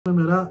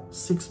मेरा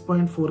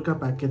 6.4 का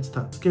पैकेज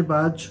था। उसके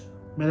बाद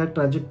मेरा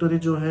ट्रैजेक्टरी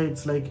जो है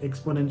it's like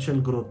exponential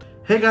growth.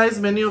 Hey guys,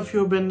 many of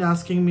you have been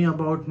asking me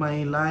about my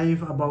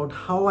life, about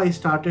how I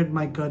started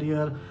my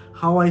career,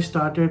 how I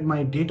started my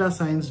data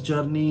science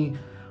journey,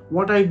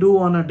 what I do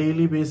on a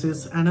daily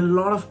basis, and a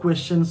lot of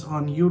questions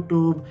on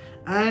YouTube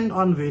and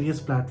on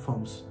various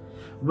platforms.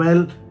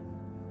 Well,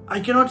 I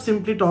cannot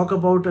simply talk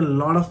about a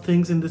lot of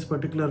things in this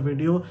particular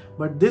video,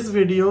 but this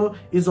video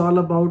is all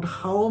about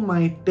how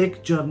my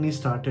tech journey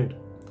started.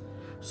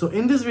 So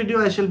in this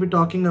video, I shall be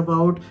talking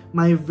about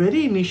my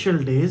very initial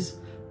days,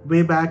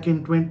 way back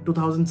in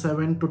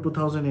 2007 to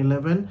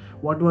 2011,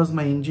 what was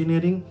my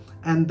engineering,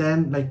 and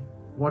then like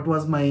what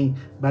was my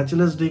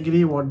bachelor's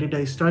degree, what did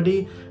I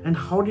study, and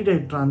how did I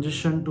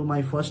transition to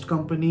my first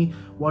company,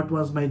 what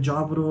was my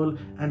job role,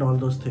 and all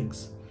those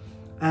things.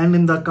 And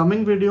in the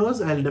coming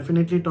videos, I'll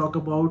definitely talk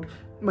about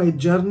my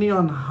journey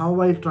on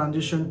how I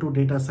transitioned to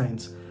data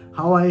science,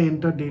 how I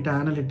entered data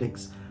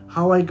analytics,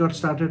 how I got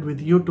started with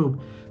YouTube.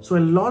 So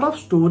a lot of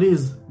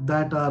stories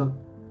that are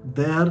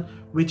there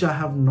which I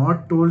have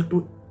not told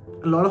to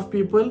a lot of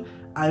people,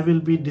 I will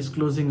be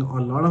disclosing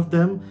a lot of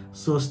them.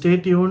 So stay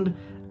tuned.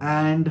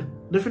 And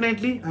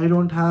definitely I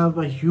don't have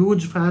a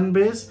huge fan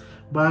base,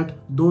 but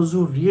those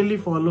who really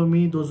follow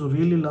me, those who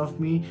really love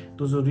me,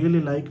 those who really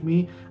like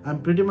me,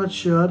 I'm pretty much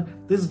sure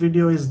this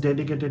video is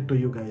dedicated to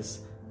you guys.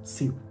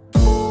 See you.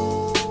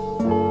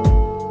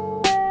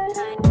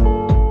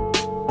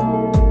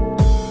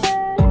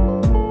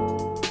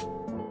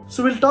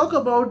 So we'll talk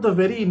about the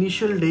very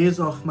initial days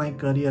of my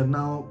career.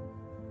 Now,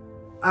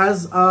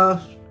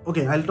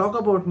 I'll talk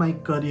about my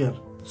career.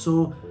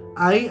 So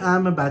I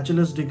am a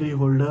bachelor's degree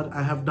holder.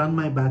 I have done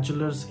my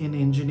bachelor's in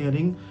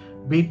engineering,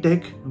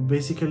 B.Tech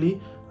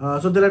basically.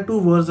 So there are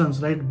two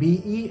versions, right?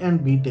 BE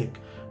and B.Tech.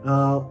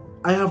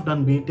 I have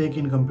done B.Tech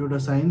in computer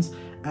science,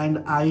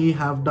 and I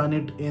have done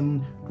it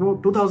in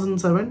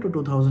 2007 to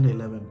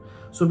 2011.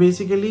 So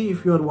basically,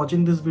 if you are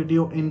watching this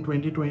video in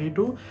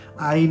 2022,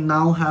 I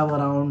now have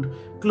around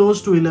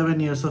close to 11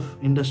 years of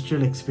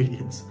industrial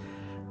experience.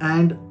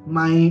 And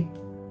my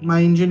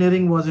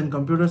engineering was in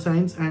computer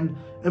science, and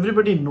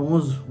everybody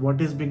knows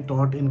what is being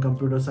taught in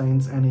computer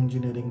science and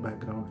engineering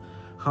background.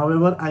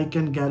 However, I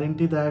can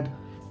guarantee that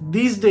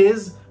these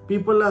days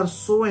people are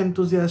so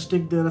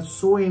enthusiastic, they are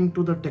so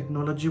into the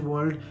technology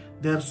world,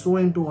 they are so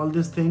into all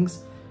these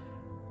things.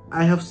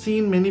 I have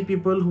seen many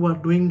people who are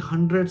doing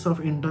hundreds of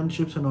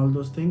internships and all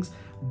those things.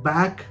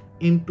 Back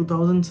in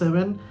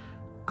 2007,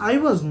 I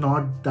was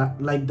not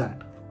like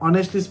that.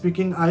 Honestly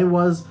speaking, I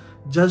was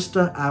just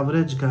an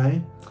average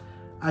guy.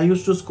 I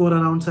used to score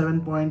around 7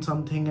 point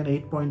something and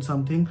 8 point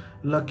something.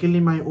 Luckily,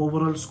 my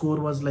overall score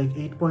was like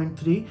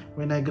 8.3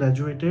 when I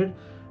graduated.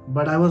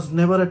 But I was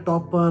never a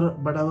topper,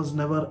 but I was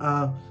never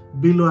a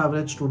below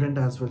average student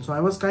as well. So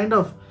I was kind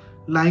of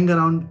lying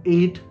around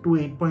 8 to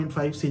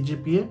 8.5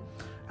 CGPA.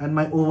 And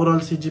my overall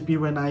CGPA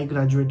when I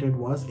graduated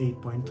was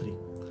 8.3.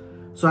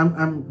 So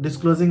I'm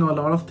disclosing a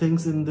lot of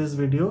things in this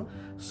video.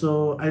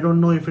 So I don't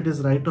know if it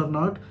is right or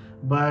not,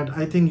 but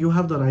I think you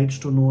have the rights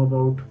to know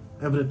about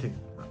everything.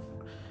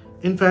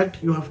 In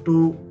fact, you have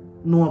to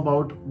know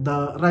about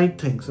the right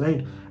things,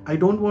 right? I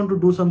don't want to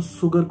do some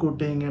sugar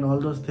coating and all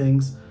those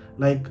things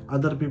like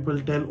other people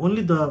tell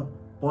only the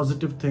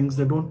positive things.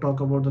 They don't talk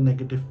about the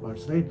negative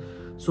parts, right?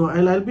 So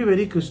I'll be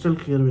very crystal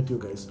clear with you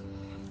guys.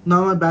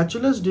 Now, my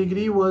bachelor's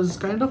degree was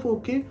kind of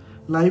okay.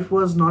 Life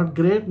was not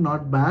great,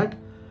 not bad.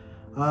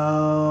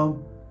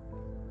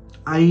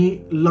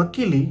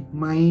 Luckily,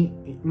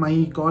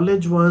 my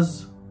college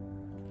was,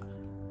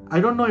 I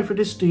don't know if it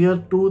is tier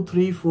 2,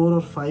 3, 4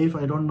 or 5.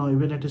 I don't know.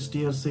 Even it is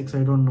tier 6.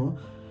 I don't know.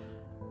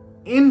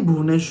 In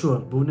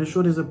Bhubaneswar.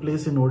 Bhubaneswar is a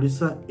place in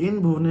Odisha.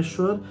 In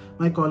Bhubaneswar,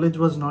 my college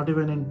was not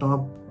even in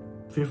top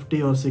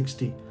 50 or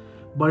 60.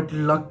 But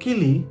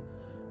luckily,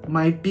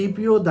 my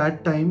TPO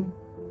that time,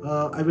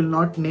 I will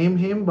not name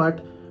him,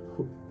 but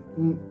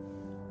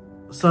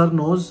sir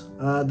knows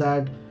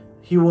that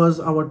he was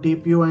our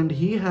TPO and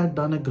he had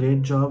done a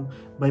great job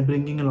by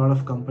bringing a lot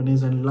of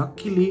companies, and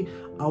luckily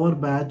our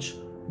batch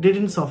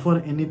didn't suffer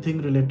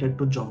anything related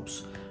to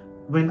jobs.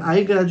 When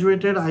I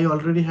graduated, I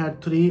already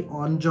had 3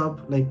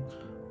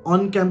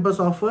 on-campus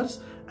offers,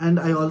 and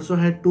I also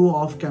had 2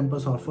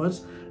 off-campus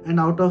offers, and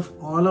out of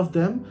all of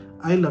them,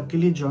 I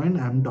luckily joined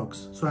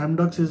Amdocs. So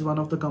Amdocs is one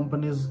of the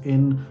companies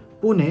in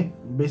Pune.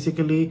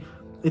 Basically,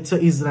 it's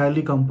an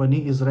Israeli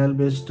company,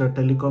 Israel-based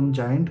telecom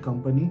giant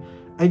company.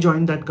 I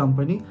joined that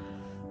company.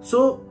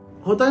 So,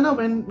 hota hai na,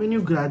 when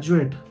you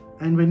graduate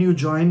and when you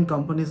join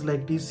companies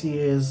like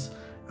TCS,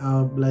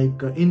 like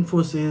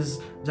Infosys,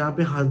 जहाँ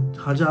पे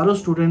हजारों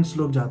students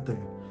लोग जाते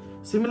हैं.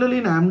 Similarly,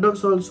 in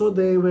Amdocs also,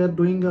 they were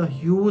doing a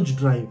huge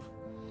drive.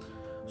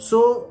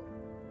 So,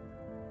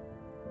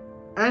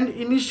 and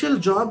initial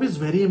job is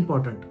very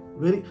important.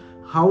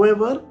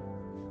 However,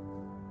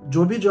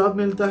 जो भी job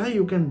मिलता है,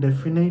 you can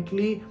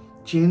definitely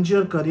change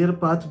your career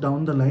path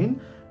down the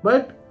line,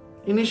 but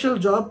initial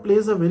job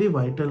plays a very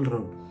vital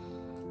role.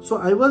 So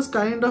I was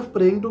kind of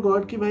praying to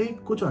God कि भाई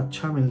कुछ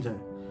अच्छा मिल जाए,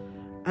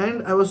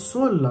 and I was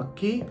so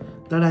lucky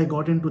that I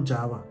got into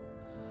Java.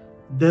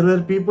 There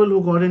were people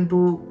who got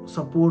into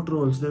support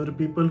roles. There were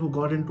people who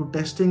got into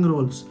testing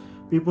roles.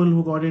 People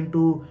who got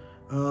into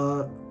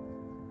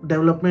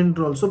development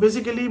roles. So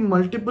basically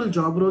multiple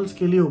job roles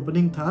के लिए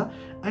opening था,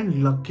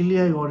 and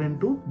luckily I got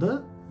into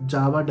the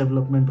Java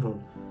development role.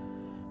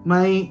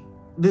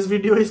 This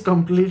video is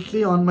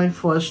completely on my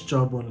first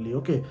job only.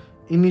 Okay,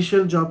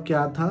 initial job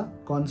क्या था,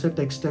 कौन से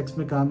tech stacks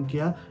में काम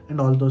किया, and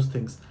all those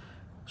things.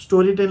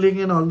 Storytelling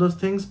and all those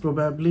things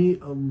probably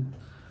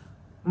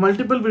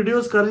multiple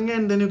videos करेंगे,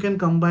 and then you can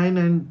combine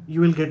and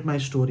you will get my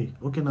story.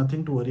 Okay,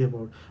 nothing to worry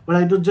about. But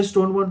I just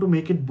don't want to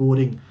make it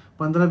boring.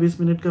 15-20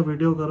 minute का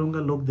video करूँगा,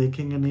 लोग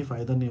देखेंगे नहीं,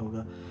 फायदा नहीं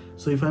होगा.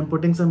 So if I'm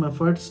putting some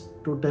efforts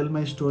to tell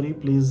my story,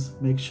 please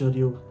make sure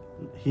you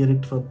hear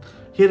it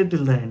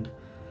till the end.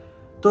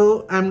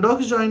 तो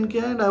Amdocs join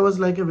किया and I was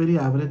like a very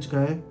average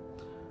guy.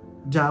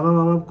 Java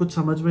वावा कुछ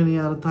समझ में नहीं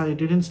आ रहा था. I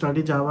didn't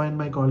study Java in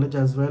my college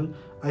as well.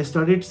 I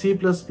studied C++,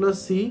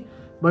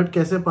 but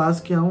कैसे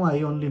पास किया हूँ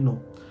I only know.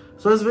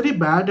 So I was very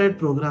bad at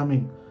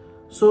programming.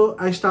 So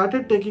I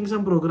started taking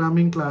some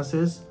programming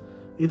classes.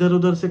 इधर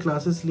उधर से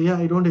classes लिया.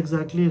 I don't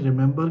exactly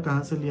remember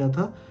कहाँ से लिया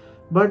था,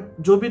 but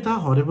जो भी था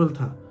horrible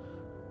था.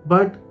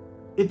 But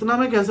इतना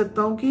मैं कह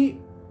सकता हूँ कि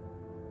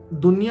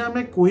दुनिया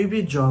में कोई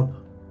भी job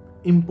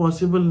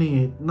impossible नहीं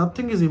है.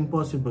 Nothing is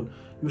impossible.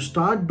 You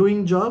start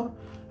doing job,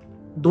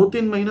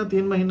 2-3 महीना,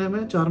 3 महीने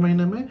में, 4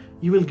 महीने में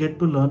you will get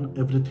to learn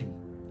everything.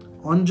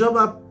 On job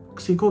आप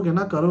सीखोगे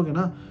ना, करोगे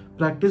ना,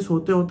 प्रैक्टिस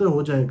होते होते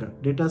हो जाएगा.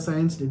 डेटा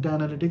साइंस, डेटा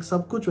एनालिटिक्स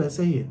सब कुछ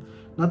वैसे ही है.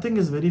 Nothing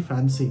is very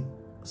fancy.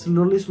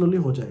 Slowly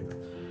हो जाएगा.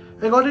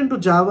 आई गॉट इनटू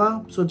जावा.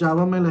 सो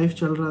जावा में लाइफ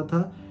चल रहा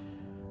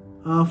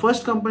था.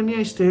 First company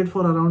I stayed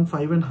for around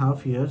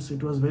 5.5 years.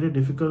 It was very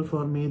difficult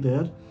for me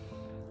there,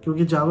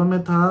 क्योंकि जावा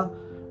में था.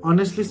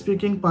 ऑनेस्टली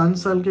स्पीकिंग 5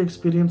 साल के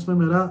एक्सपीरियंस में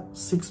मेरा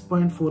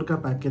 6.4 का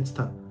पैकेज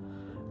था.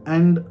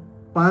 एंड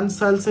 5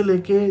 साल से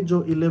लेके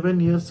जो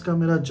 11 years का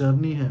मेरा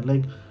जर्नी है,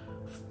 like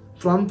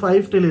from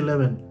 5 till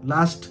 11,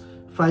 last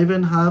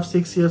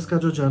 5.5-6 years का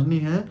जो जर्नी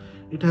है,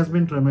 it has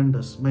been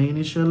tremendous. My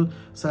initial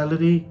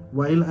salary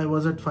while I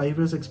was at 5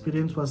 years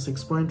experience was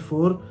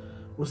 6.4.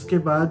 उसके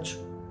बाद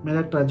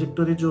मेरा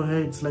trajectory जो है,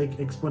 it's like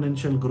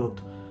exponential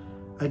growth.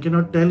 I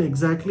cannot tell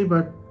exactly,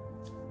 but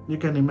you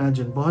can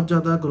imagine. बहुत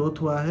ज़्यादा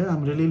growth हुआ है.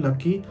 I'm really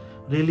lucky,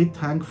 really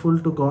thankful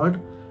to God.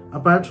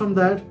 Apart from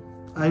that,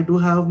 I do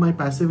have my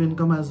passive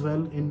income as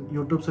well. In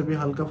YouTube से भी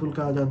हल्का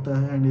फुल्का आ जाता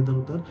है and इधर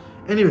उधर.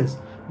 Anyways,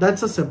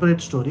 that's a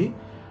separate story.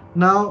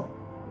 Now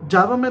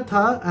जावा में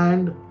था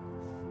एंड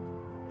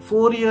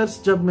 4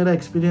 years जब मेरा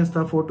एक्सपीरियंस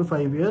था, 4 to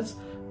 5 years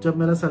जब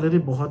मेरा सैलरी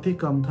बहुत ही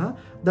कम था,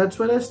 that's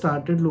when I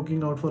started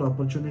looking out for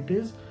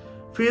opportunities.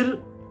 फिर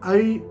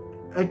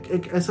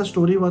एक ऐसा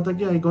स्टोरी हुआ था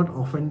कि I got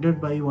offended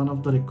by one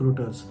of the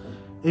recruiters.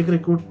 एक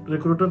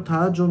रिक्रूटर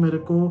था जो मेरे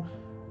को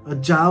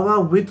जावा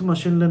विथ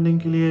मशीन लर्निंग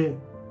के लिए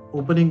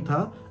ओपनिंग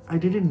था. I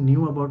didn't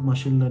knew about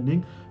machine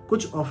learning.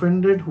 कुछ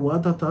ऑफेंडेड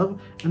हुआ था तब,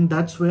 and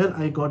that's where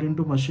I got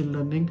into machine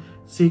learning.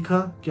 सीखा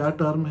क्या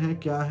टर्म है,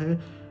 क्या है.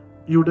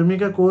 यूडेमी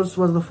का course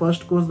was the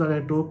first course that I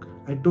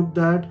took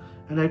that,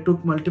 and I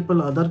took multiple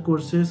other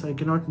courses. I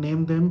can not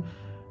name them.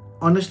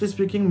 Honestly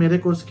speaking मेरे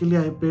course के लिए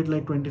I paid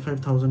like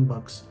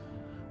 $25,000.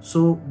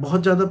 सो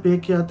बहुत ज़्यादा पे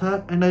किया था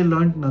and I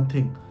learn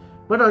nothing.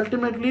 But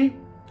ultimately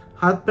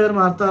हाथ पैर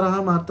मारता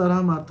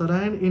रहा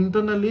एंड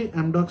इंटरनली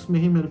एमडॉक्स में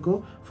ही मेरे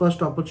को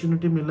फर्स्ट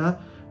अपॉर्चुनिटी मिला.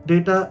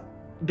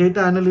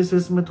 डेटा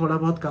एनालिसिस में थोड़ा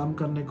बहुत काम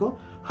करने को,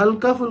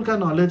 हल्का फुल्का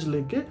नॉलेज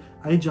लेके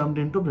I jumped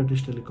into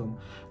British Telecom.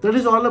 That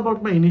is all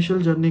about my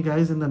initial journey,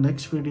 guys. In the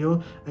next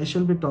video, I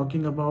shall be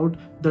talking about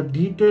the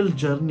detailed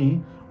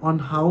journey on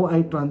how I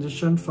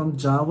transitioned from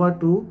Java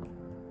to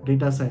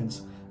data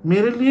science.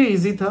 मेरे लिए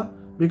easy था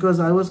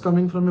because I was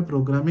coming from a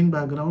programming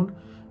background.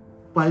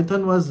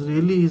 Python was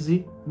really easy.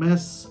 मैं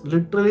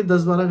literally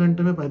 10-12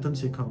 घंटे में Python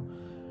सीखा हूँ.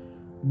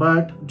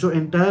 But जो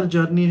entire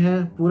journey है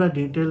पूरा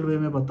detailed way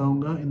में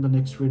बताऊंगा in the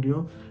next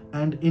video.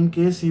 And in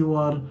case you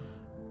are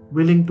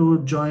willing to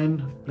join,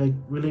 like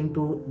willing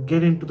to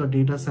get into the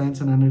data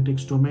science and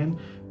analytics domain,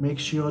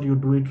 make sure you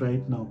do it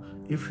right now.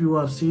 If you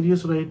are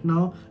serious right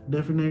now,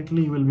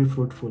 definitely you will be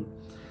fruitful.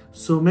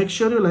 So make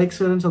sure you like,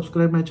 share and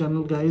subscribe my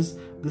channel, guys.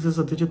 This is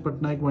Satyajit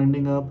Pattnaik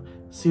winding up.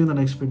 See you in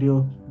the next video.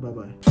 Bye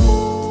bye.